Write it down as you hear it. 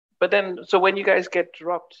But then, so when you guys get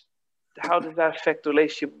dropped, how does that affect the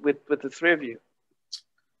relationship with the three of you?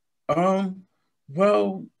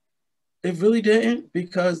 Well, it really didn't,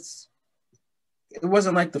 because it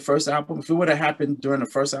wasn't like the first album. If it would have happened during the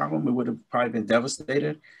first album, we would have probably been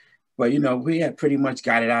devastated. But, you know, we had pretty much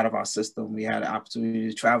got it out of our system. We had an opportunity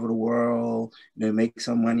to travel the world, you know, make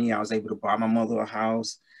some money. I was able to buy my mother a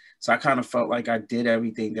house. So I kind of felt like I did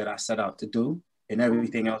everything that I set out to do. And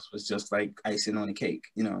everything else was just like icing on the cake,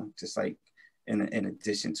 you know, just like in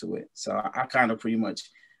addition to it. So I kind of pretty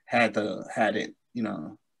much had it, you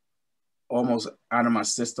know, almost out of my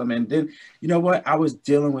system. And then, you know what, I was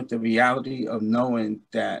dealing with the reality of knowing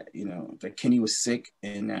that, you know, that Kenny was sick,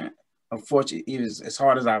 and that unfortunately, it was as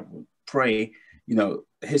hard as I would pray, you know,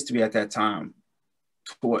 history at that time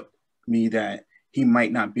taught me that he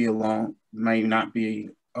might not be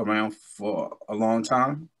around for a long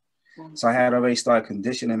time. So I had already started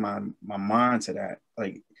conditioning my mind to that.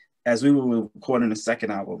 Like, as we were recording the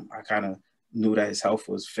second album, I kind of knew that his health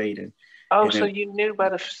was fading. Oh, and so you knew by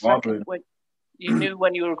the second when you knew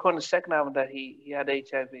when you were recording the second album that he had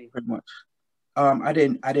HIV. Pretty much. I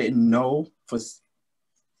didn't know, for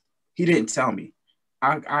he didn't tell me.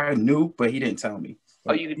 I knew, but he didn't tell me. Oh,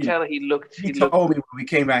 But, you could you know, tell he looked. he told me when we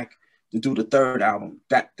came back to do the third album.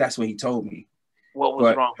 That's what he told me. What was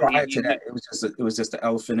But wrong? prior to that, it was just the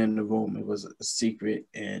elephant in the room. It was a secret,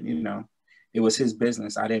 and you know, it was his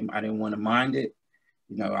business. I didn't want to mind it.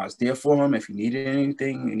 You know, I was there for him if he needed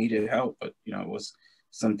anything, he needed help. But you know, it was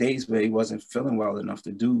some days where he wasn't feeling well enough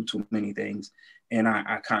to do too many things, and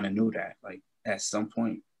I kind of knew that. Like, at some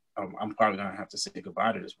point, I'm probably gonna have to say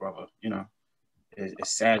goodbye to this brother. You know, as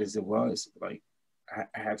sad as it was, like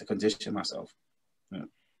I had to condition myself. Yeah.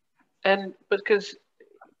 And because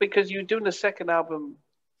you're doing the second album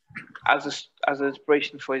as an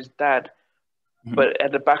inspiration for his dad, Mm-hmm. but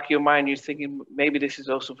at the back of your mind you're thinking maybe this is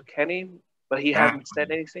also for Kenny, but he hasn't said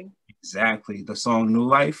anything. Exactly. The song New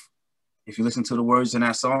Life, if you listen to the words in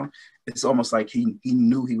that song, it's almost like he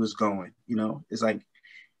knew he was going, you know. It's like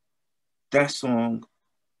that song,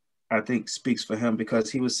 I think, speaks for him, because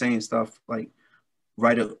he was saying stuff like,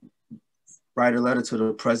 write a letter to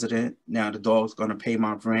the president. Now the dog's gonna pay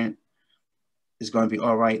my rent. It's gonna be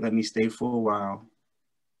all right. Let me stay for a while.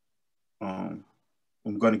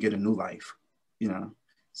 I'm gonna get a new life, you know.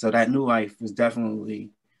 So that new life was definitely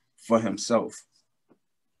for himself.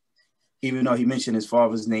 Even though he mentioned his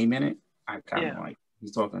father's name in it, I kind of like,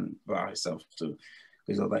 he's talking about himself too.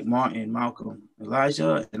 Because like Martin, Malcolm,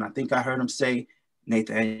 Elijah, and I think I heard him say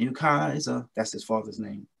Nathaniel Kaiser. That's his father's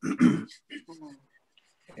name.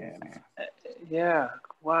 Yeah, man. Yeah.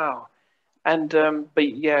 Wow. And but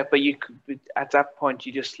you could, at that point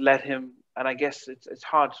you just let him. And I guess it's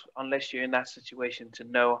hard unless you're in that situation to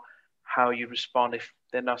know how you respond if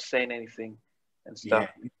they're not saying anything and stuff.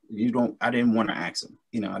 Yeah, I didn't want to ask him.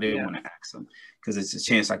 You know, I didn't want to ask him, because it's a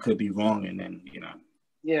chance I could be wrong, and then, you know.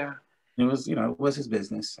 Yeah. It was, you know, it was his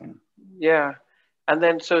business. And yeah. And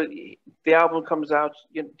then so the album comes out.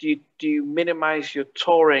 Do you minimize your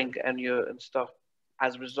touring and stuff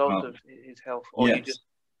as a result of his health, or you just?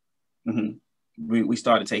 Mm-hmm. We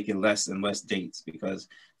started taking less and less dates, because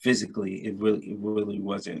physically it really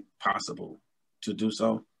wasn't possible to do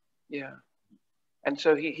so. Yeah. And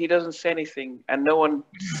so he doesn't say anything, and no one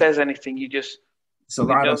says anything. It's a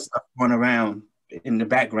lot of stuff going around in the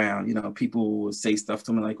background. You know, people will say stuff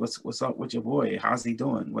to me like, what's up with your boy? How's he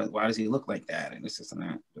doing? Why does he look like that? And it's just and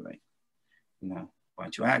that. They're like, you know, why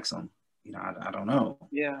don't you ask him? You know, I don't know.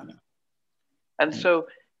 Yeah. You know? And so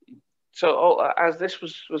as this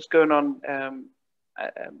was going on,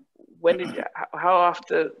 how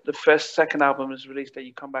after the second album is released that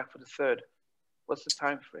you come back for the third? What's the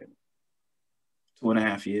time frame?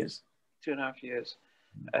 2.5 years. 2.5 years.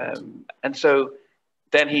 And so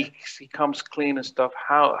then he comes clean and stuff.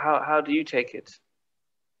 How do you take it?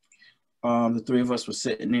 The three of us were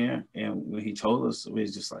sitting there, and when he told us, we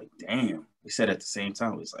was just like, damn. We said at the same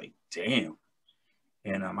time, we was like, damn.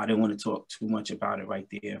 And I didn't want to talk too much about it right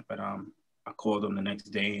there, but I called him the next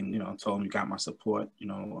day and, you know, told him he got my support, you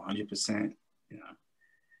know, 100%, you know.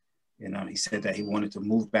 And he said that he wanted to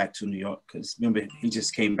move back to New York, because remember, he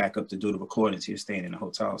just came back up to do the recordings. He was staying in a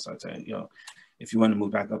hotel. So I said, yo, if you want to move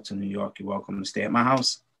back up to New York, you're welcome to stay at my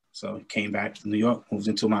house. So he came back to New York, moved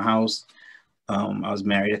into my house. I was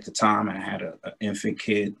married at the time, and I had an infant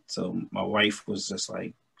kid. So my wife was just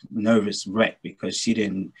like nervous wreck, because she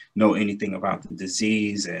didn't know anything about the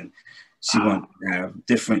disease, and she wanted to have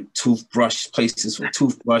different places for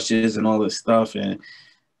toothbrushes and all this stuff. And,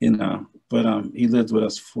 you know, but he lived with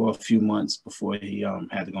us for a few months before he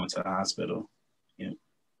had to go into the hospital. Yeah.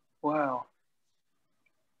 Wow.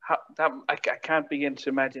 I can't begin to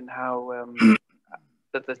imagine how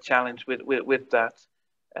that the challenge with that.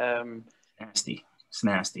 Nasty. It's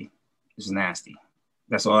nasty. It's nasty.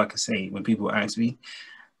 That's all I can say. When people ask me,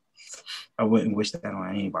 I wouldn't wish that on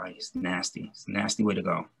anybody. It's nasty. It's a nasty way to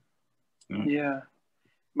go. Yeah.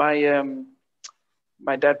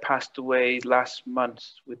 My dad passed away last month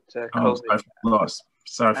with COVID.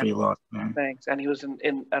 Sorry for your loss, man. Thanks. And he was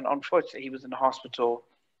and unfortunately he was in the hospital,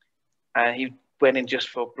 and he went in just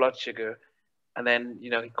for blood sugar, and then he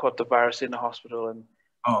caught the virus in the hospital, and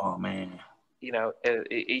oh man.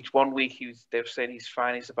 Each 1 week they were saying he's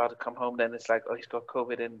fine, he's about to come home. Then it's like, oh, he's got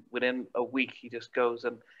COVID, and within a week he just goes.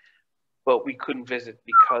 But we couldn't visit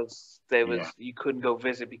because you couldn't go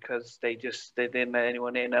visit because they didn't let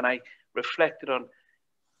anyone in. And I reflected on,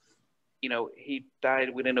 he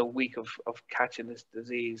died within a week of catching this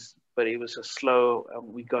disease, but it was a slow.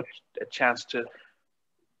 We got a chance to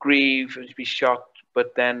grieve and be shocked,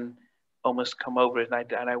 but then almost come over it.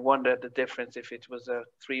 And I wonder the difference if it was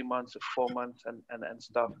 3 months or 4 months and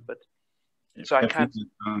stuff. But so I can't.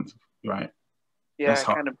 Right. Yeah, I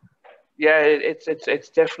kind of. Yeah, it's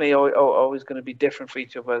definitely always going to be different for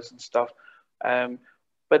each of us and stuff.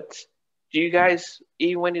 But do you guys,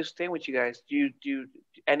 even when you're staying with you guys, do you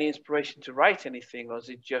any inspiration to write anything, or is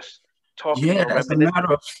it just talking? Yeah, as a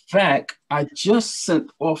matter of fact, I just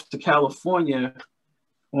sent off to California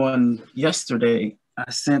on yesterday.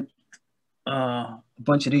 I sent a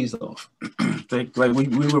bunch of these off. We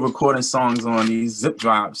were recording songs on these zip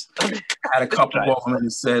drives. I had a couple of them, and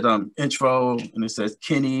it said intro, and it says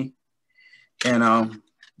Kenny. And I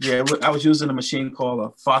was using a machine called a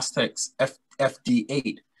Fostex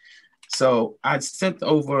FD8. So I sent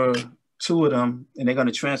over 2 of them, and they're going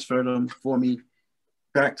to transfer them for me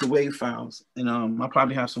back to WAV files. And I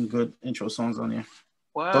probably have some good intro songs on there.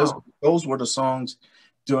 Wow. Those were the songs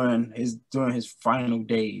during his final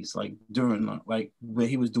days, like when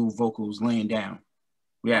he was doing vocals laying down.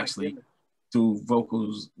 We actually do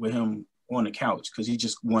vocals with him on the couch because he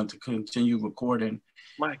just wanted to continue recording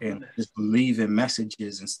and just believe in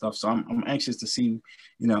messages and stuff. So I'm anxious to see,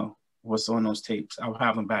 what's on those tapes. I'll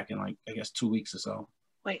have them back in I guess 2 weeks or so.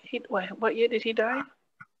 Wait, what year did he die?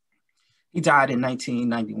 He died in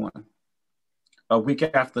 1991, a week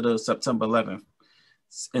after the September 11th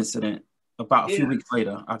incident. About a few weeks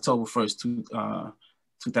later, October 1st,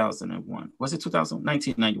 2001. Was it 2000?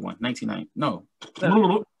 1991. 1990. No.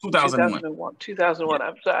 2001. 2001.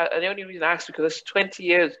 I'm sorry, the only reason I asked because it's 20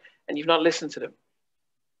 years and you've not listened to them.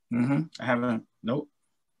 I haven't. Nope.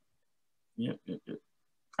 Yep.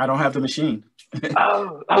 I don't have the machine.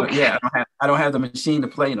 Oh, okay. Yeah, I don't have the machine to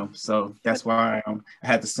play them, so that's why I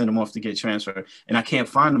had to send them off to get transferred. And I can't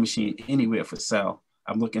find the machine anywhere for sale.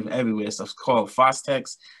 I'm looking everywhere. So it's called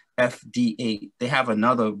Fostex FD8. They have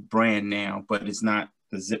another brand now, but it's not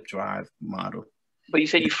the zip drive model. But you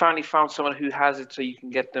said you finally found someone who has it, so you can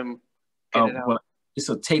get it out. Well, it's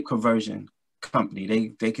a tape conversion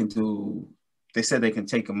company. They can do. They said they can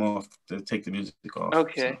take them off to take the music off.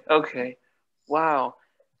 Okay. Wow.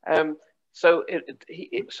 So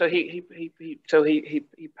he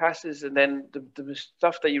passes, and then the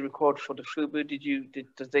stuff that you record for the FUBU,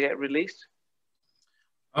 does they get released?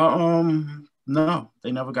 No,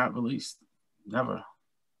 they never got released. Never.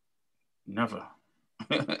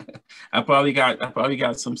 I probably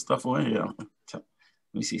got some stuff on here. Let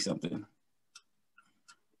me see something.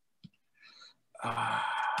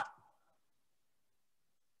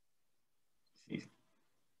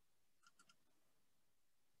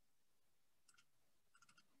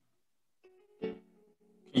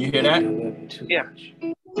 Can you hear that? Yeah.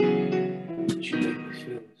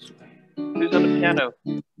 Who's on the piano?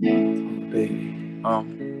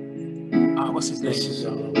 What's his name? This is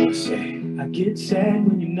all I wanna say. I get sad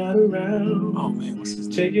when you're not around. Oh man, what's his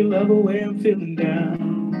name? Take your love away, I'm feeling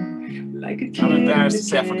down. Like a kid. I'm embarrassed to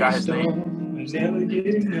say I forgot his name. Never get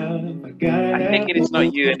enough. I think it is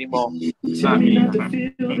not you anymore. Tell me not to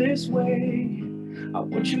feel this way. I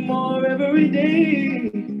want you more every day.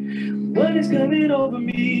 What is coming over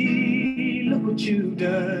me? Look what you've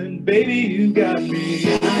done, baby. You got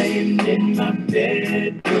me lying in my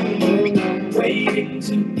bedroom, waiting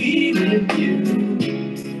to be with you.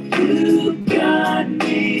 You got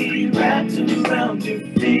me wrapped around your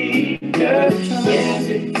finger.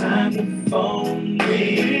 Every time the phone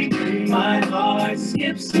rings, my heart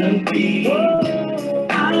skips a beat.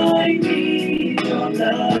 I need your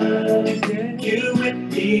love. You with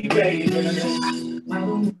me, baby.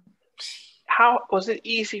 How was it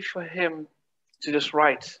easy for him to just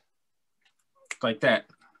write like that?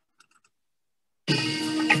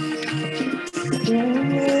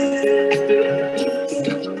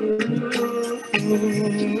 I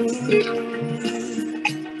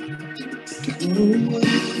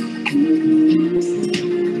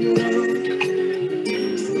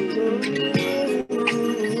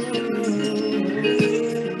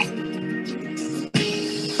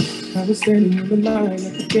was standing in the line at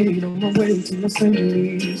the gate on my way to Los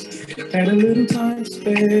Angeles. Had a little time to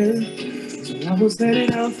spare, so I was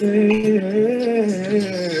headed out there.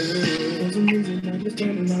 For some reason I just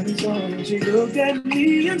turned around and saw her, and she looked at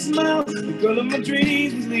me and smiled. The girl of my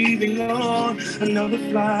dreams was leaving on another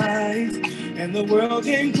flight, and the world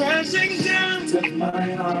came crashing down. Took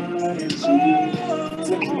my heart and she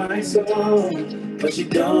took my soul, but she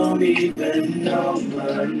don't even know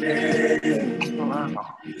my name.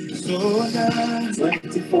 Wow. So I got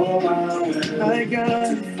 24 hours, I got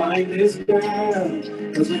to find this girl,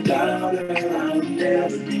 cause without her I'll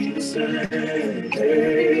never be the same.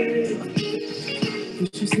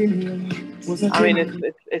 Did you see me? Was I mean,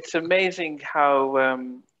 it's amazing how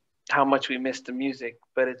much we miss the music,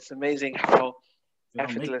 but it's amazing how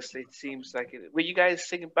effortlessly it seems like it. Were you guys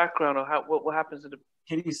singing background, or what happens to the?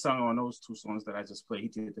 Kenny sung on those two songs that I just played. He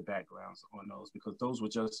did the backgrounds on those because those were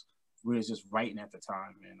just we were just writing at the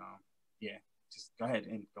time, and yeah, just go ahead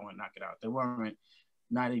and go and knock it out. They weren't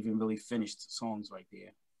not even really finished songs right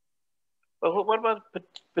there. But what about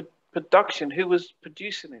production? Who was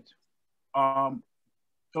producing it?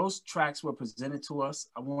 Those tracks were presented to us.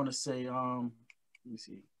 I want to say, let me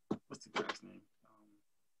see, what's the guy's name?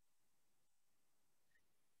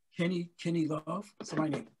 Kenny Love.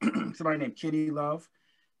 Somebody named Kenny Love,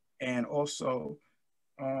 and also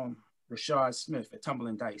Rashad Smith at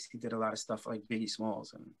Tumbling Dice. He did a lot of stuff like Biggie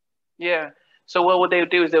Smalls and. Yeah. So what would they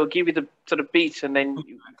do is they would give you the sort of beats, and then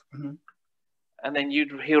and then he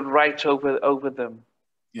would write over them.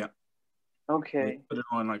 Yeah. Okay. They put it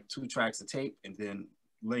on like 2 tracks of tape, and then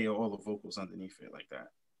layer all the vocals underneath it like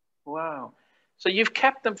that. Wow. So you've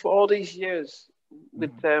kept them for all these years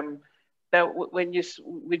with them. Now,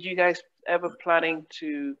 would you guys ever planning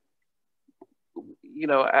to,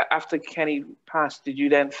 after Kenny passed, did you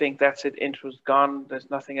then think that's it, Intro's gone, there's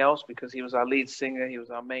nothing else, because he was our lead singer, he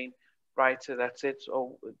was our main writer, that's it?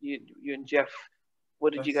 Or you and Jeff,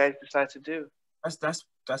 what did you guys decide to do? That's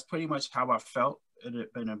pretty much how I felt. In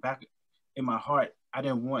the back, in my heart, I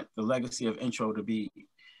didn't want the legacy of Intro to be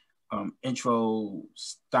Intro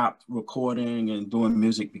stopped recording and doing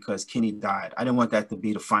music because Kenny died. I didn't want that to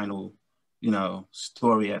be the final,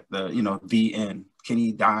 story at the end.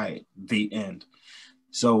 Kenny died, the end.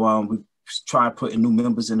 So we tried putting new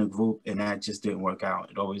members in the group, and that just didn't work out.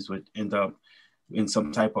 It always would end up in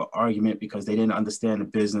some type of argument because they didn't understand the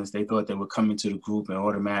business. They thought they would come into the group and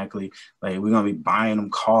automatically, like, we're going to be buying them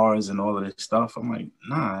cars and all of this stuff. I'm like,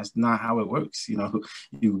 nah, that's not how it works.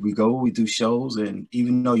 We go, we do shows, and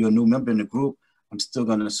even though you're a new member in the group, I'm still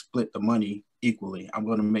going to split the money equally. I'm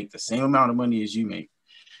going to make the same amount of money as you make.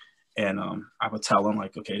 And I would tell them,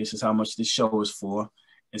 like, okay, this is how much this show is for.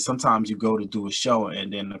 And sometimes you go to do a show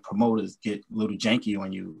and then the promoters get a little janky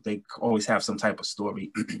on you. They always have some type of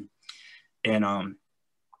story. And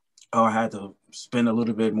I had to spend a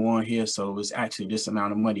little bit more here, so it was actually this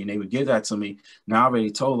amount of money, and they would give that to me. Now I already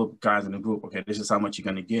told the guys in the group, okay, this is how much you're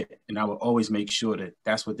gonna get, and I would always make sure that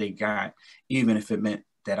that's what they got, even if it meant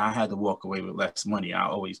that I had to walk away with less money. I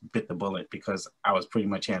always bit the bullet because I was pretty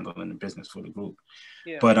much handling the business for the group.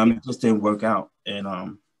 Yeah. But it just didn't work out,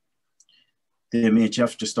 and then me and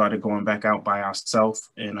Jeff just started going back out by ourselves,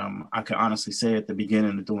 and I can honestly say at the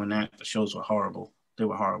beginning of doing that, the shows were horrible. They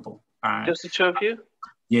were horrible. Just the two of you?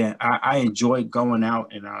 Yeah, I enjoyed going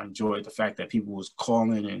out, and I enjoyed the fact that people was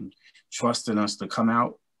calling and trusting us to come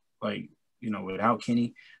out, like, without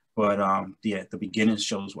Kenny. But the beginning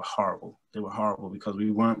shows were horrible. They were horrible because we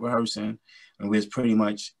weren't rehearsing, and we was pretty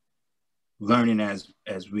much learning as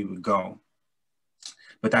we would go.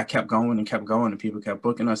 But that kept going, and people kept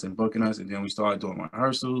booking us, and then we started doing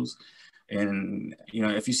rehearsals. And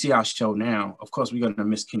if you see our show now, of course we're gonna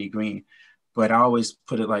miss Kenny Greene. But I always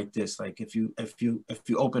put it like this: like if you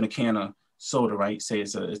open a can of soda, right? Say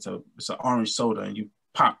it's an orange soda, and you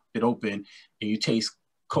pop it open and you taste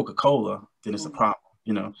Coca-Cola, then it's a problem,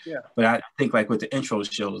 Yeah. But I think like with the Intro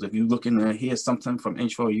shows, if you look in there, hear something from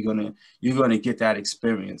Intro, you're gonna get that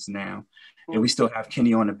experience now. And we still have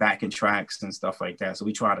Kenny on the backing tracks and stuff like that. So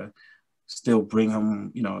we try to still bring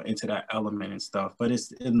him, into that element and stuff. But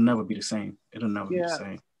it'll never be the same. It'll never be the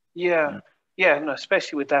same. Yeah. No,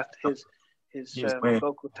 especially with that his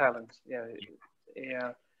vocal talent.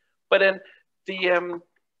 Yeah. But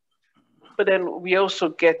then we also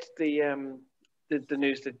get the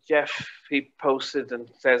news that Jeff, he posted and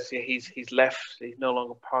says he's left. He's no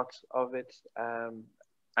longer part of it.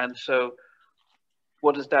 And so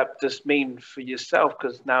what does that just mean for yourself?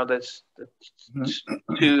 Because now there's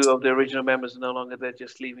two of the original members are no longer there,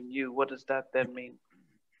 just leaving you. What does that then mean?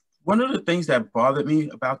 One of the things that bothered me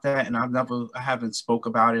about that, and I haven't spoke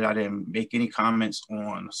about it. I didn't make any comments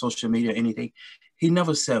on social media or anything. He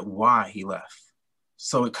never said why he left.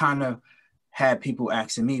 So it kind of had people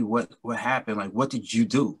asking me what happened, like, what did you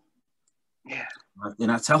do? Yeah.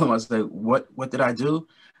 And I tell them, I was like, what did I do?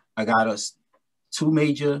 I got us 2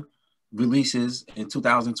 major releases in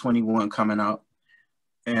 2021 coming out,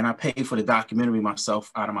 and I paid for the documentary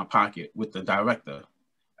myself out of my pocket with the director.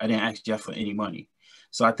 I didn't ask Jeff for any money.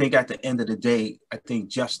 So I think at the end of the day, I think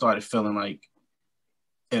Jeff started feeling like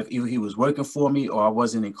if he was working for me or I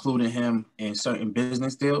wasn't including him in certain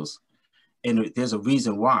business deals. And there's a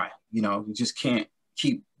reason why, you know, you just can't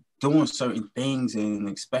keep doing certain things and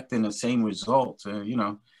expecting the same results. And, you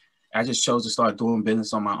know, I just chose to start doing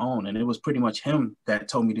business on my own. And it was pretty much him that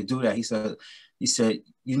told me to do that. He said,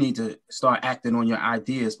 you need to start acting on your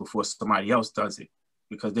ideas before somebody else does it.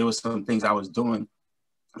 Because there were some things I was doing,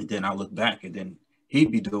 and then I look back and then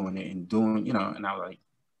he'd be doing it and doing, you know, and I was like,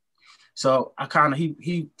 so I kind of,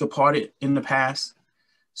 he departed in the past.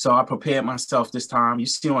 So I prepared myself this time. You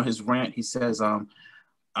see on his rant, he says, I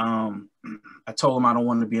told him I don't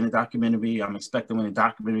want to be in a documentary. I'm expecting when the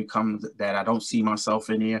documentary comes that I don't see myself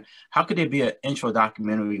in here. How could there be an intro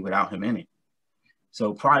documentary without him in it?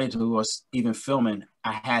 So prior to us even filming,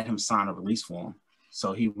 I had him sign a release form.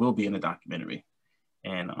 So he will be in the documentary.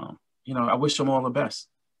 And, you know, I wish him all the best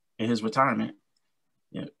in his retirement.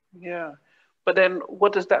 Yeah. Yeah. But then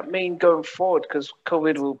what does that mean going forward? Because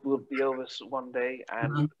COVID will be over one day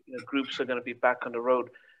and you know, groups are going to be back on the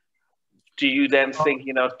road. Do you then think,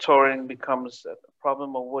 you know, touring becomes a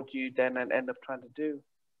problem, or what do you then end up trying to do?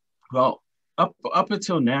 Well, up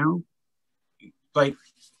until now, like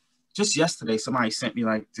just yesterday, somebody sent me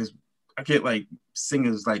like this. I get like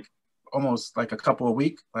singers like almost like a couple a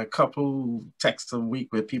week, like couple texts a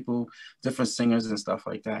week with people, different singers and stuff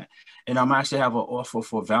like that. And I'm actually have an offer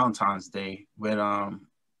for Valentine's Day with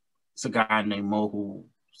it's a guy named Mo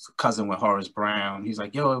who's a cousin with Horace Brown. He's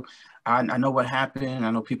like, yo, I know what happened.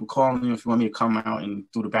 I know people calling you. If you want me to come out and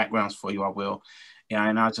do the backgrounds for you, I will.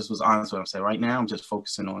 And I just was honest with him. I said, right now I'm just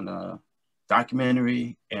focusing on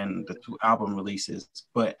documentary and the 2 album releases.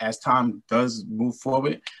 But as time does move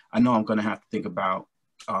forward, I know I'm gonna have to think about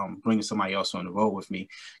bringing somebody else on the road with me.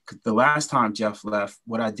 The last time Jeff left,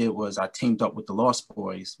 what I did was I teamed up with the Lost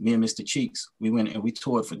Boys, me and Mr. Cheeks. We went and we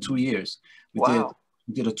toured for 2 years. We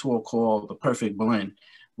did a tour called The Perfect Blend,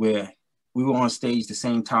 where we were on stage the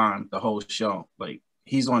same time the whole show. Like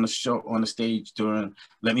he's on the stage during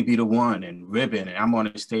Let Me Be the One and Ribbon, and I'm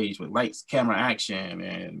on the stage with lights, camera, action,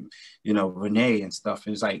 and you know, Renee and stuff.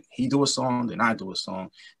 It's like he do a song, then I do a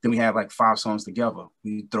song. Then we have like 5 songs together.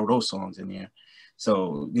 We throw those songs in there.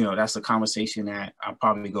 So, you know, that's a conversation that I'll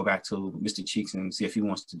probably go back to Mr. Cheeks and see if he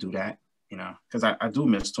wants to do that, you know, because I do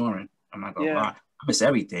miss touring. I'm not gonna lie. I miss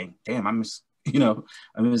everything. Damn, I miss, you know,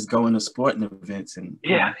 I miss going to sporting events and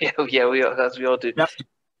we all do.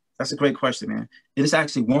 That's a great question, man. It's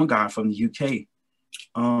actually one guy from the UK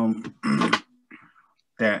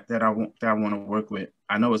that I want to work with.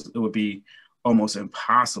 I know it would be almost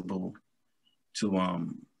impossible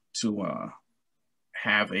to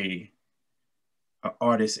have a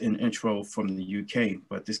artist in intro from the UK,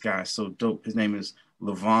 but this guy is so dope. His name is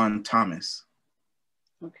Levon Thomas.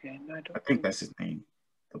 Okay, no, I think that's his name,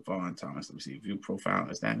 Levon Thomas. Let me see, view profile.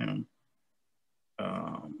 Is that him?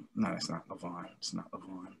 No, that's not Levon. It's not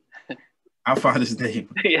Levon. I'll find his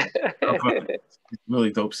name. Yeah, He's a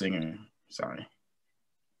really dope singer. Sorry.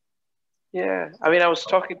 Yeah, I mean, I was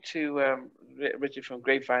talking to Richard from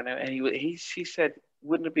Grapevine, and he said,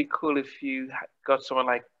 wouldn't it be cool if you got someone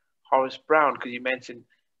like Horace Brown, because you mentioned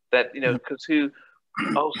that, you know, because who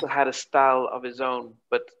also had a style of his own,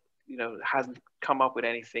 but, you know, hasn't come up with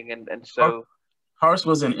anything. And so. Horace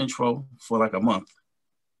was in intro for like a month.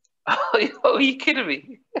 Oh, are you kidding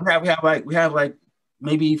me? We have like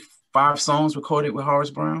maybe 5 songs recorded with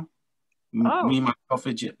Horace Brown. Me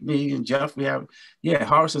and Jeff, we have,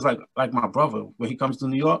 Horace is like my brother. When he comes to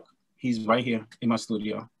New York, he's right here in my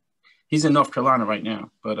studio. He's in North Carolina right now,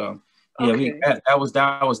 but that was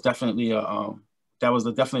definitely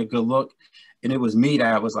definitely a good look. And it was me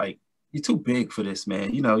that was like, you're too big for this,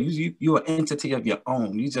 man. You know, you're an entity of your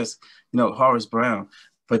own. You just, you know, Horace Brown.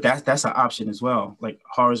 But that's an option as well, like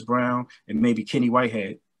Horace Brown and maybe Kenny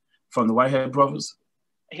Whitehead from the Whitehead Brothers.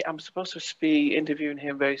 I'm supposed to be interviewing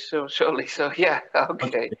him very soon, shortly. So yeah,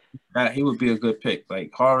 okay. He would be a good pick,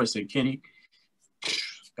 like Horace and Kenny.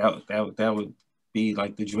 That would be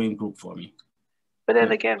like the dream group for me. But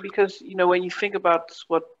then again, because, you know, when you think about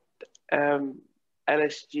what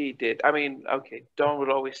LSG did. I mean, okay, Don would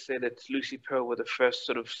always say that Lucy Pearl were the first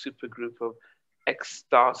sort of super group of ex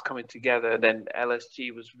stars coming together. Then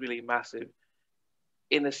LSG was really massive.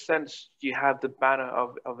 In a sense, you have the banner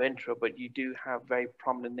of intro, but you do have very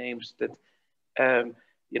prominent names that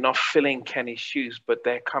you're not filling Kenny's shoes, but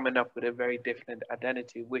they're coming up with a very different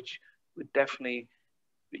identity, which would definitely,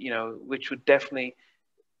 which would definitely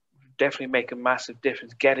make a massive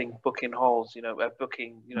difference. Getting booking halls,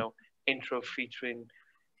 booking, intro featuring,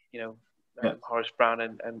 Horace Brown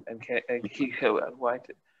and Kiko and White.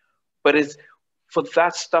 But is for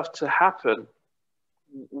that stuff to happen,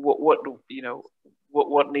 what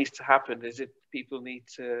needs to happen? Is it people need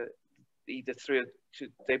to either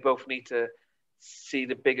they both need to see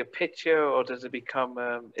the bigger picture, or does it become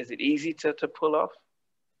is it easy to pull off?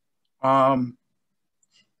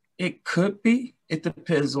 It could be. It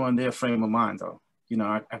depends on their frame of mind, though.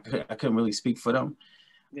 I couldn't really speak for them.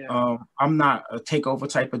 Yeah. I'm not a takeover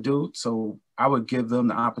type of dude, so I would give them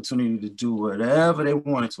the opportunity to do whatever they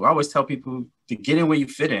wanted to. I always tell people to get in where you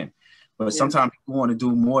fit in, but sometimes people want to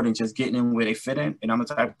do more than just getting in where they fit in. And I'm the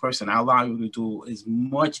type of person, I allow you to do as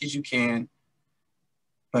much as you can,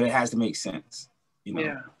 but it has to make sense.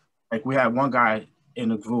 Like we had one guy in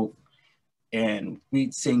the group, and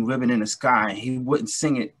we'd sing "Ribbon in the Sky," and he wouldn't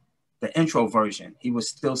sing it the intro version. He would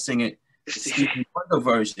still sing it the Stevie Wonder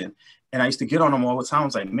version. And I used to get on him all the time. I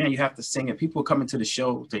was like, man, you have to sing it. People coming to the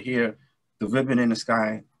show to hear the "Ribbon in the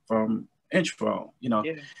Sky" from intro.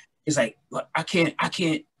 He's like, look, I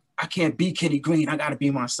can't be Kenny Greene. I gotta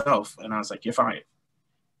be myself. And I was like, you're fired.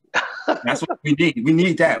 That's what we need. We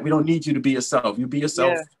need that. We don't need you to be yourself. You be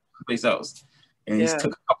yourself someplace else. And he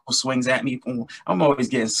took a couple swings at me. I'm always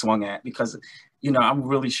getting swung at because, I'm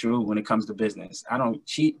really shrewd when it comes to business. I don't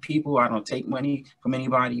cheat people. I don't take money from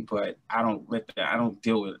anybody, but I don't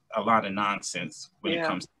deal with a lot of nonsense when it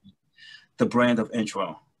comes to the brand of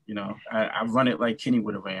intro. I run it like Kenny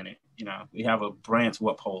would have ran it. We have a brand to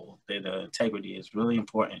uphold. The integrity is really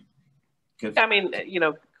important. I mean,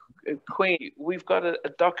 Queen, we've got a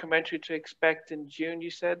documentary to expect in June, you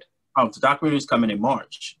said? Oh, the documentary is coming in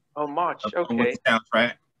March. Oh, March. Okay. With the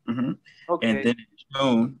soundtrack. Mm-hmm. Okay. And then in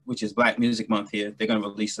June, which is Black Music Month here, they're going to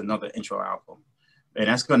release another intro album. And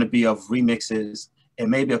that's going to be of remixes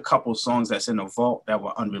and maybe a couple songs that's in the vault that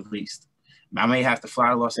were unreleased. I may have to fly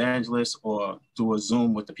to Los Angeles or do a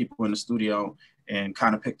Zoom with the people in the studio and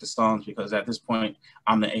kind of pick the songs, because at this point,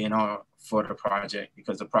 I'm the A&R for the project,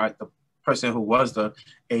 because the person who was the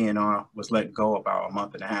A&R was let go about a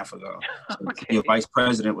month and a half ago. So the vice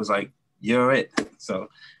president was like, you're it. So,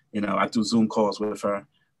 I do Zoom calls with her.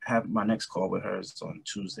 I have my next call with her on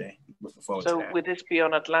Tuesday. Looking forward to that. So would this be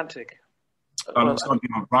on Atlantic? It's going to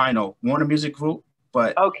be on Rhino, Warner Music Group,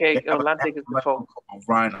 but Atlantic is the phone.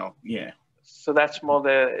 Rhino, yeah. So that's more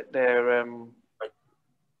their like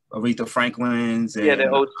Aretha Franklin's. And,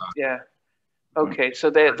 Okay, so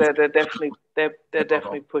they're definitely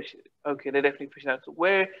pushing. Okay, they're definitely pushing out. So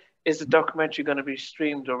where is the documentary going to be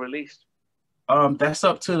streamed or released? That's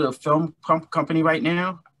up to the film company right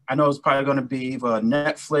now. I know it's probably going to be either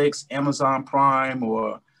Netflix, Amazon Prime,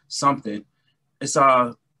 or something. It's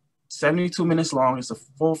 72 minutes long. It's a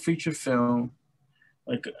full feature film.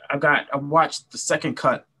 Like I watched the second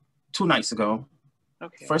cut 2 nights ago.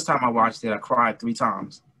 Okay. First time I watched it, I cried 3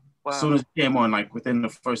 times. Wow. As soon as it came on, like within the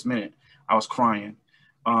first minute, I was crying.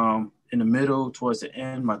 In the middle, towards the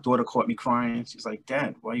end, my daughter caught me crying. She's like,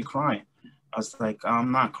 Dad, why are you crying? I was like,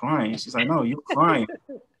 I'm not crying. She's like, no, you're crying.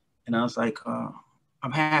 And I was like,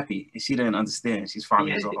 I'm happy. And she didn't understand. She's 5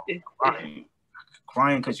 years old.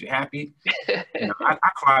 Crying because you're happy? I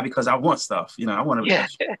cry because I want stuff. I want to.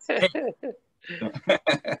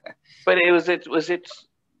 But was it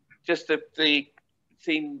just the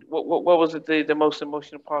scene? What was it the most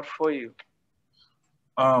emotional part for you?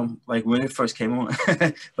 Like when it first came on,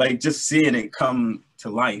 like just seeing it come to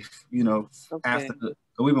life. After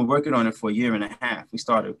we've been working on it for 1.5 years. We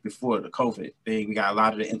started before the COVID thing. We got a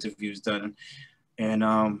lot of the interviews done, and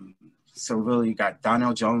so really you got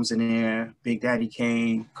Donnell Jones in there, Big Daddy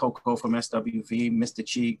Kane, Coco from SWV, Mr.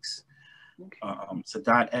 Cheeks,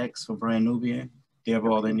 Sadat X from Brand Nubian. They're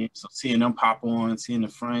all in there. So seeing them pop on, seeing the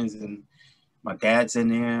friends, and my dad's in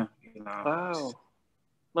there. Wow.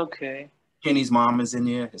 Okay. Kenny's mom is in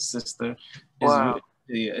there, his sister. Wow.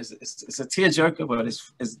 It's a tearjerker, but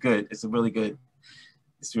it's good. It's really good.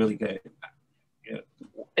 Yeah.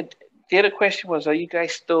 And the other question was, are you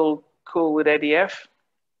guys still cool with Eddie F?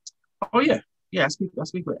 Oh yeah. I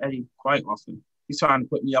speak with Eddie quite often. He's trying to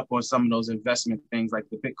put me up on some of those investment things, like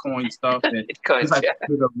the Bitcoin stuff, and he's like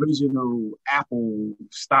the original Apple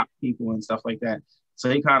stock people and stuff like that. So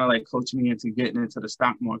he kind of like coached me into getting into the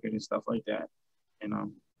stock market and stuff like that. And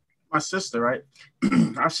my sister, right?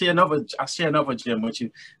 I share another gem with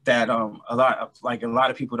you that a lot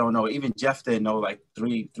of people don't know. Even Jeff didn't know, like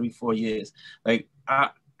 4 years. Like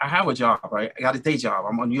I have a job, right? I got a day job.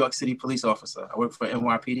 I'm a New York City police officer. I work for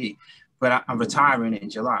NYPD, but I'm retiring in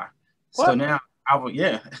July. What? So now I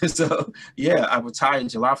retired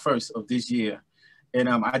July 1st of this year. And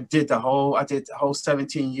I did the whole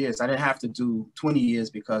 17 years. I didn't have to do 20 years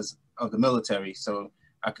because of the military. So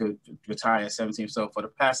I could retire at 17. So for the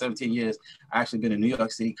past 17 years, I actually been a New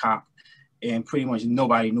York City cop, and pretty much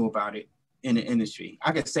nobody knew about it in the industry.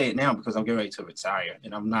 I can say it now because I'm getting ready to retire,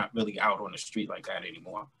 and I'm not really out on the street like that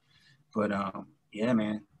anymore. But yeah,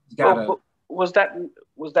 man, you gotta. Was that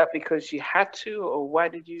because you had to, or why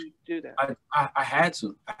did you do that? I had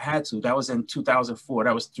to. That was in 2004.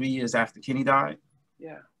 That was 3 years after Kenny died.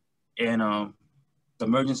 Yeah. And the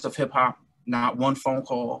emergence of hip hop, not one phone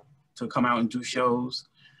call to come out and do shows.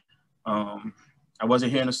 I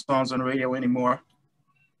wasn't hearing the songs on the radio anymore.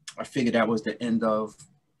 I figured that was the end of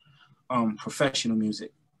professional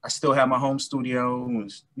music. I still had my home studio,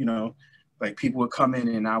 and, you know, like people would come in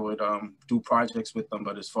and I would do projects with them.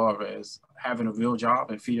 But as far as having a real job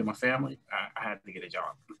and feeding my family, I had to get a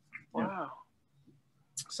job. Wow. Yeah.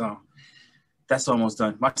 So that's almost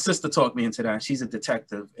done. My sister talked me into that. She's a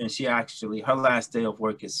detective, and her last day of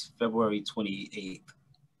work is February 28th.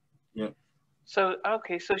 Yeah. So,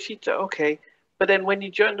 okay, okay. But then when you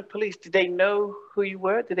joined the police, did they know who you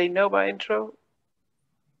were? Did they know about InTro?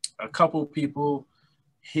 A couple people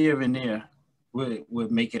here and there would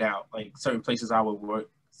make it out. Like certain places I would work,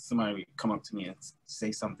 somebody would come up to me and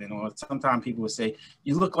say something, or sometimes people would say,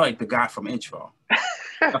 "You look like the guy from InTro."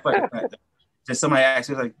 Stuff like that. Then somebody asked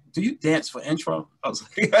me, like, "Do you dance for InTro?" I was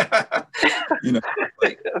like, you know,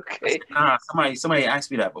 like, okay. Nah, somebody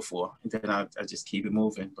asked me that before, and then I just keep it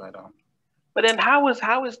moving. But then how's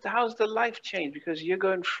the life change? Because you're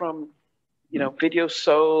going from, you know, video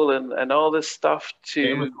soul and all this stuff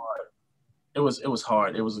to. It was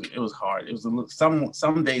hard. It was hard. It was hard. It was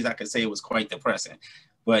some days I could say it was quite depressing,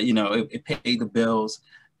 but you know, it paid the bills,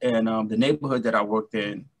 and the neighborhood that I worked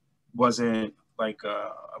in wasn't like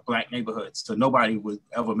a black neighborhood, so nobody would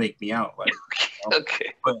ever make me out. Like,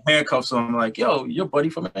 okay. Put handcuffs on, like, "Yo, your buddy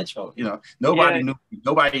from InTro." You know, nobody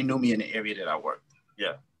knew me in the area that I worked.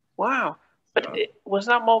 Yeah. Wow. But was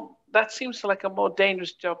that more? That seems like a more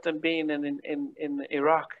dangerous job than being in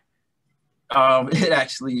Iraq. It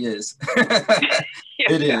actually is.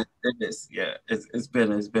 It is. Yeah. It's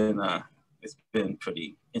been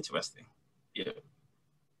pretty interesting. Yeah.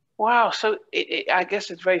 Wow. So I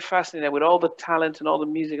guess it's very fascinating with all the talent and all the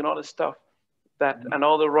music and all the stuff and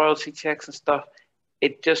all the royalty checks and stuff.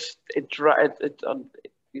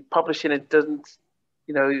 Publishing it doesn't,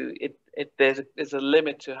 you know, there's a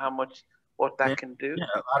limit to what that can do. Yeah,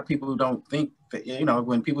 a lot of people don't think that, you know,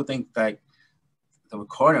 when people think like the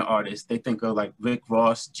recording artist, they think of like Rick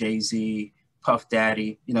Ross, Jay-Z, Puff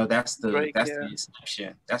Daddy. You know, that's the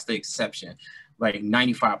exception. That's the exception. Like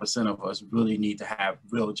 95% of us really need to have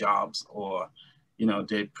real jobs, or, you know,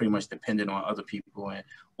 they're pretty much dependent on other people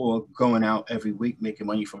or going out every week making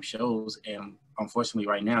money from shows. And unfortunately,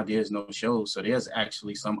 right now there's no shows, so there's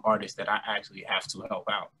actually some artists that I actually have to help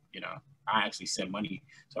out. You know, I actually send money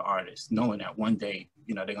to artists, knowing that one day,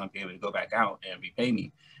 you know, they're gonna be able to go back out and repay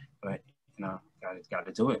me. But you know, got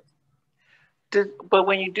to do it. But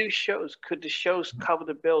when you do shows, could the shows cover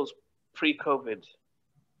the bills pre-COVID?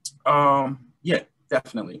 Yeah,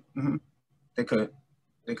 definitely. Mm-hmm. They could.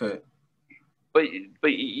 But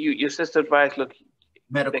your sister advised, look,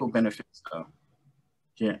 medical benefits.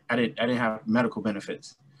 Yeah, I didn't have medical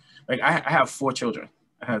benefits. Like I have 4 children.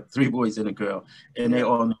 I have 3 boys and a girl, and they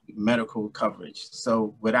all need medical coverage.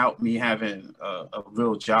 So without me having a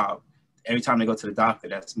real job, every time they go to the doctor,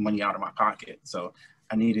 that's money out of my pocket. So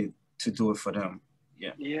I needed to do it for them.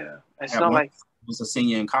 Yeah. Yeah. It's not like he's a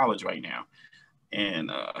senior in college right now,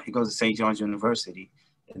 and he goes to St. John's University,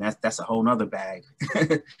 and that's a whole nother bag.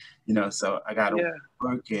 You know, so I got to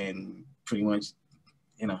work and pretty much,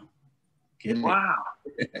 you know, get it. Wow.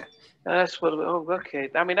 That's what. Oh, okay.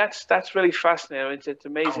 I mean, that's really fascinating. It's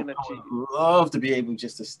amazing that you. I would love to be able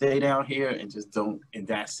just to stay down here and just don't, and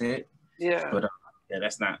that's it. Yeah. But yeah,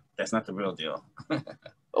 that's not the real deal.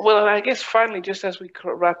 Well, I guess finally, just as we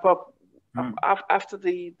wrap up, after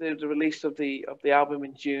the release of the album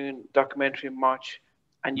in June, documentary in March,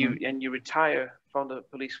 and you retire from the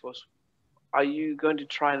police force, are you going to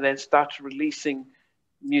try and then start releasing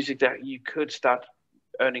music that you could start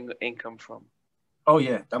earning income from? Oh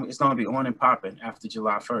yeah, it's gonna be on and popping after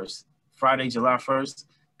July 1st. Friday, July 1st.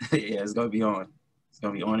 Yeah, it's gonna be on. It's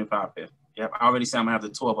gonna be on and popping. Yep, I already said I'm gonna have the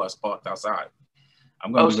tour bus parked outside.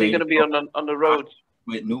 I'm going to be so you're going to be on the road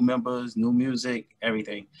with new members, new music,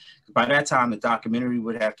 everything. By that time, the documentary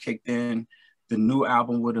would have kicked in. The new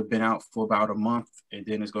album would have been out for about a month, and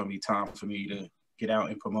then it's going to be time for me to get out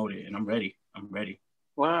and promote it. And I'm ready.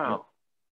 Wow.